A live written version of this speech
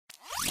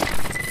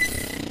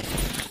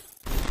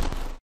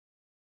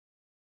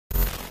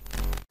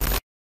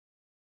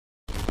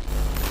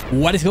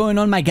What is going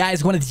on, my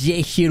guys?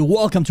 WannaDJ here.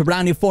 Welcome to a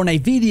brand new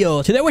Fortnite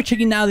video. Today we're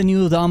checking out the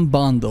new Dune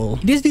Bundle.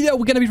 In this video,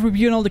 we're gonna be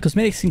reviewing all the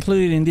cosmetics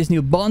included in this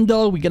new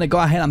bundle. We're gonna go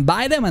ahead and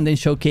buy them and then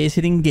showcase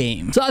it in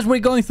game. So as we're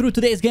going through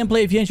today's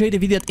gameplay, if you enjoyed the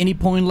video at any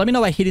point, let me know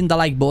by hitting the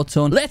like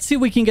button. Let's see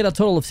if we can get a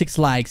total of 6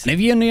 likes. And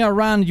if you're new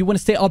around, you want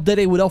to stay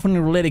updated with often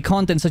related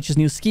content such as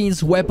new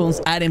skins,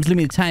 weapons, items,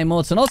 limited time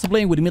modes, and also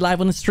playing with me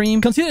live on the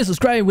stream, consider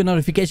subscribing with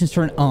notifications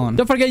turned on.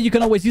 Don't forget, you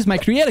can always use my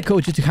creator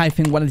code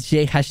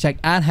 #WannaDJ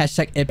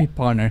 #ad #epic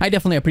partner. I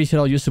definitely appreciate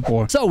all your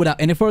support. So without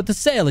any further to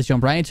say, let's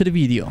jump right into the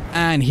video.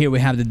 And here we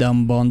have the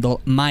Dune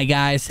Bundle. My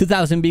guys,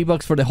 2,000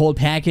 V-Bucks for the whole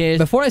package.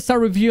 Before I start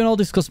reviewing all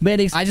these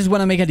cosmetics, I just want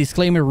to make a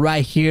disclaimer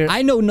right here.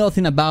 I know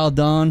nothing about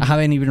Dune. I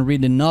haven't even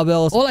read the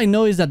novels. All I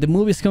know is that the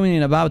movie is coming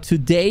in about 2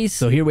 days.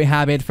 So here we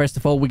have it. First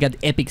of all, we got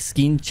the epic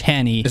skin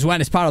Chani. This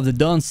one is part of the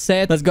Dune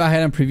set. Let's go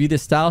ahead and preview the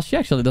style. She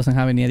actually doesn't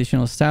have any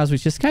additional styles,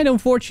 which is kind of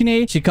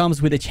unfortunate. She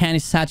comes with a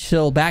Chani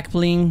Satchel back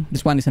bling.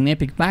 This one is an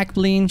epic back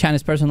bling.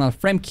 Chani's personal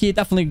Fremkit.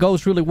 Definitely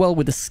goes really well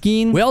with the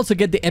skin. We also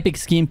get the epic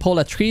skin Paul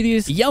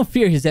Atreides. Young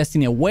Fear His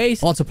Destiny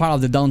Awaits. Also part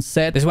of the Dune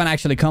set. This one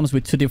actually comes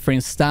with 2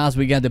 different styles.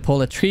 We got the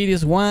Paul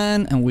Atreides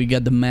one and we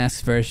got the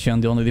mask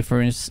version. The only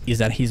difference is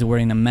that he's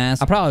wearing a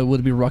mask. I probably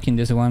would be rocking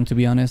this one, to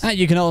be honest. And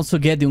you can also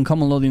get the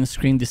uncommon loading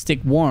screen, the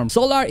Stickworm.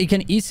 Solar, it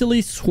can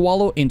easily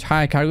swallow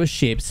entire cargo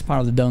ships.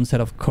 Part of the Dune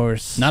set, of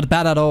course. Not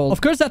bad at all. Of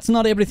course, that's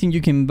not everything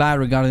you can buy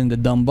regarding the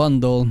Dune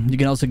Bundle. You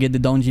can also get the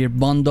Dune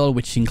Bundle,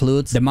 which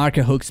includes the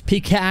Marker Hooks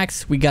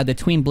Pickaxe. We got the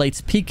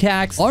Twinblades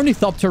Pickaxe,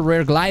 Ornithopter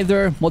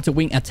Glider,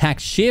 multi-wing attack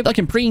ship,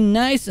 looking pretty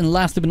nice. And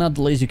last but not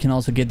least, you can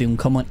also get the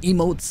uncommon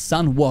Emote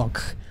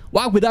Sunwalk.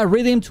 Walk without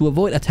rhythm to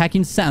avoid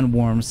attacking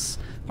sandworms.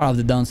 Part of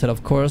the Dune set,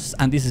 of course.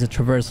 And this is a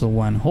traversal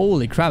one.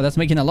 Holy crap, that's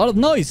making a lot of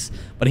noise.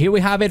 But here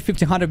we have it,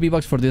 1,500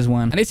 V-Bucks for this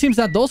one. And it seems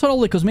that those are all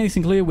the cosmetics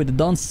included with the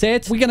Dune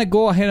set. We're gonna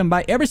go ahead and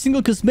buy every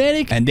single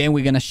cosmetic, and then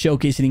we're gonna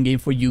showcase it in game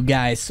for you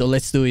guys. So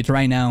let's do it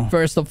right now.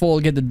 First of all,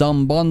 get the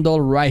Dune Bundle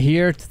right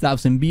here,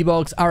 2,000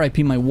 V-Bucks. RIP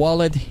my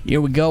wallet.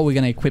 Here we go. We're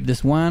gonna equip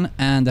this one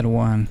and that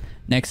one.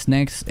 Next,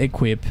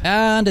 equip.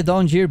 And the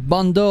Dune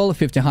Bundle,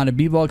 1,500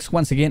 V-Bucks.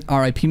 Once again,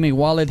 RIP my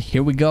wallet.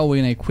 Here we go. We're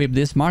gonna equip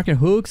this Marker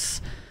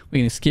Hooks. We're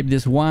gonna skip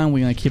this one.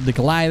 We're gonna keep the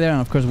glider, and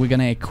of course we're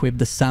gonna equip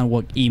the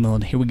Sunwalk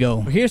emote. Here we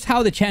go. Here's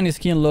how the Chani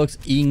skin looks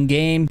in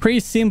game.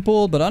 Pretty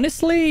simple, but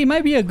honestly it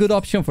might be a good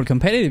option for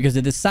competitive because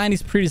the design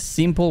is pretty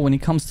simple. When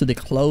it comes to the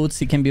clothes,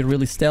 it can be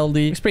really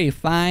stealthy. It's pretty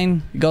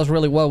fine. It goes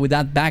really well with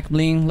that back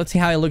bling. Let's see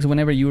how it looks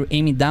whenever you're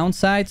aiming down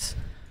sights.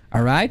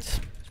 All right, it's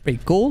pretty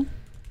cool.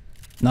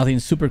 Nothing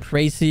super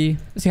crazy.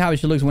 Let's see how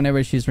she looks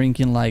whenever she's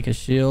drinking like a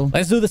shield.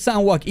 Let's do the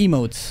Sunwalk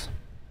emote.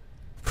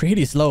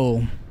 Pretty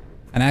slow.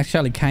 And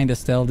actually kind of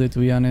stealthy, to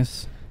be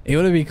honest. It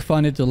would be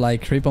funny to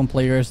like creep on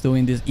players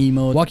doing this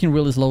emote, walking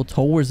really slow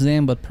towards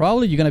them, but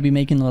probably you're gonna be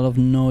making a lot of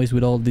noise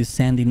with all this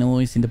sandy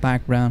noise in the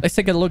background. Let's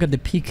take a look at the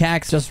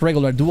pickaxe. Just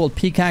regular dual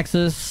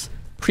pickaxes.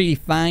 Pretty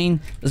fine.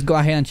 Let's go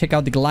ahead and check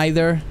out the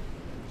glider.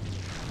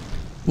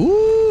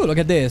 Ooh, look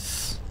at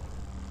this.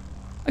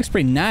 Looks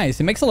pretty nice.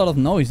 It makes a lot of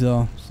noise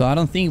though, so I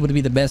don't think it would be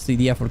the best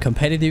idea for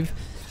competitive.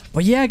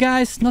 But yeah,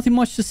 guys, nothing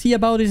much to see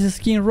about this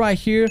skin right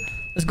here.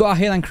 Let's go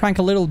ahead and crank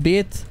a little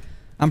bit.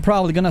 I'm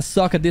probably gonna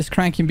suck at this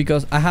cranking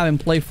because I haven't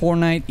played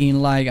Fortnite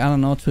in like, I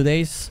don't know, 2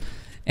 days.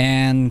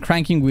 And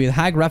cranking with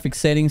high graphic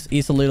settings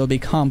is a little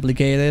bit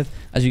complicated.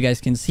 As you guys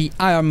can see,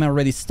 I am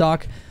already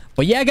stuck.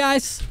 But yeah,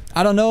 guys,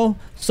 I don't know.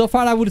 So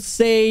far, I would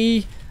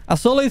say a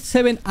solid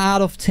 7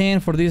 out of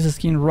 10 for this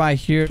skin right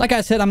here. Like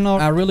I said, I'm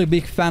not a really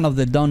big fan of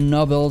the Dune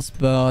novels,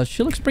 but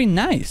she looks pretty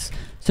nice.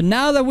 So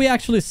now that we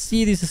actually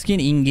see this skin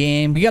in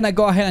game, we're gonna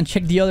go ahead and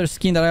check the other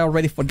skin that I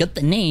already forgot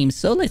the name.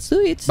 So let's do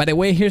it. By the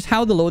way, here's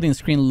how the loading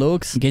screen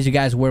looks, in case you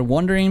guys were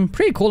wondering.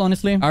 Pretty cool,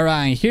 honestly. All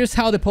right, here's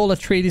how the Paul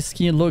Atreides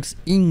skin looks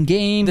in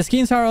game. The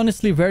skins are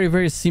honestly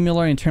very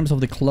similar in terms of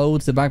the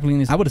clothes. The back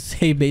bling is, I would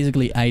say,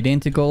 basically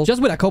identical,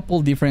 just with a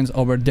couple difference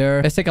over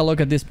there. Let's take a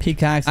look at this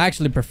pickaxe. I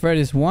actually prefer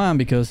this one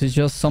because it's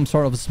just some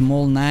sort of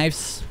small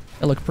knives.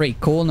 They look pretty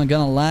cool, not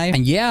gonna lie.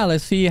 And yeah,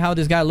 let's see how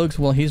this guy looks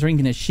while he's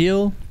drinking a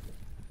shield,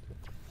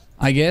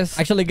 I guess.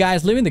 Actually,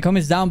 guys, leave in the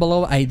comments down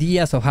below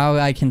ideas of how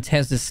I can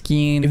test the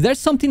skin. If there's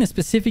something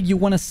specific you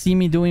want to see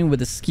me doing with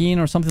the skin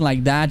or something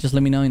like that, just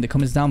let me know in the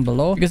comments down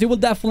below, because it will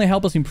definitely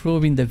help us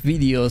improve in the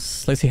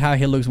videos. Let's see how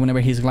he looks whenever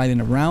he's gliding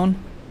around.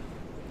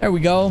 There we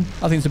go.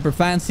 Nothing super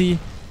fancy.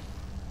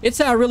 It's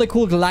a really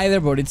cool glider,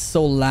 but it's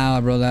so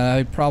loud, bro, that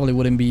I probably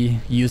wouldn't be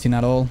using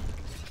at all.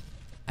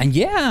 And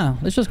yeah,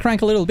 let's just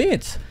crank a little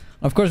bit.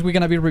 Of course, we're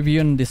gonna be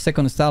reviewing the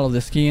second style of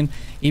the skin,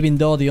 even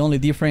though the only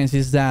difference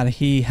is that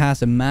he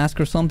has a mask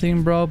or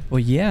something, bro.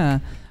 But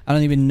yeah, I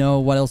don't even know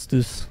what else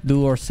to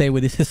do or say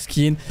with this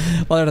skin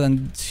other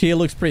than she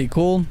looks pretty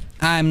cool.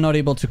 I'm not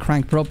able to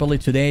crank properly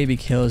today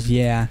because,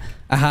 yeah,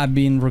 I have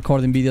been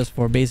recording videos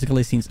for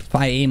basically since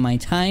 5 AM my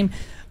time.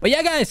 But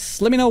yeah,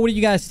 guys, let me know what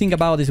you guys think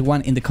about this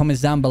one in the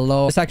comments down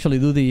below. Let's actually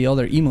do the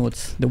other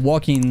emotes, the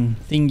walking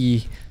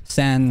thingy,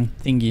 sand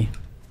thingy.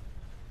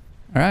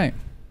 All right.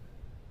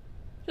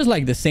 Just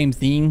like the same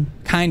thing.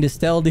 kind of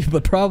stealthy,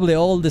 but probably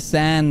all the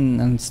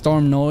sand and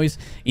storm noise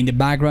in the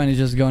background is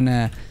just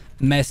gonna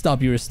mess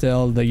up your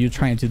stealth that you're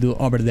trying to do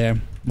over there.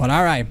 But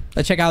all right,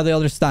 let's check out the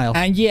other style.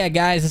 And yeah,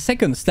 guys, the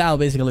second style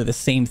basically the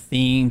same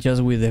thing,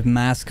 just with the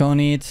mask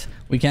on it.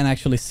 We can't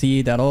actually see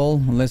it at all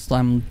unless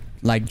I'm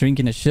like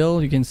drinking a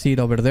chill. You can see it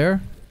over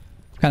there.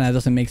 Kind of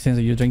doesn't make sense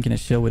that you're drinking a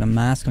chill with a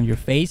mask on your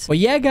face. But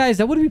yeah, guys,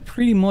 that would be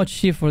pretty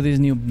much it for this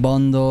new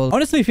bundle.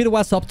 Honestly, if it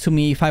was up to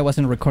me, if I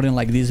wasn't recording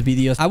like these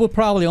videos, I would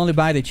probably only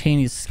buy the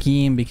Chani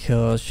Skin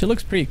because she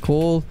looks pretty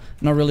cool.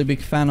 Not really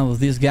big fan of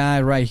this guy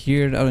right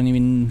here. I don't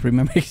even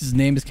remember his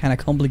name. It's kind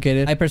of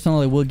complicated. I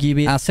personally will give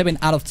it a 7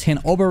 out of 10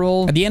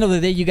 overall. At the end of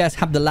the day, you guys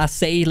have the last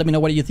say. Let me know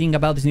what you think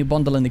about this new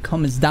bundle in the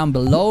comments down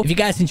below. If you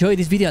guys enjoyed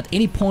this video at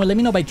any point, let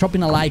me know by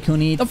dropping a like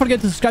on it. Don't forget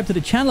to subscribe to the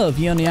channel if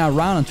you're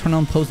around and turn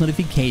on post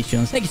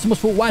notifications. Thank you so much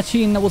for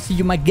watching. I will see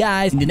you, my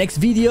guys, in the next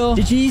video.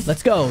 GG's.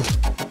 Let's go.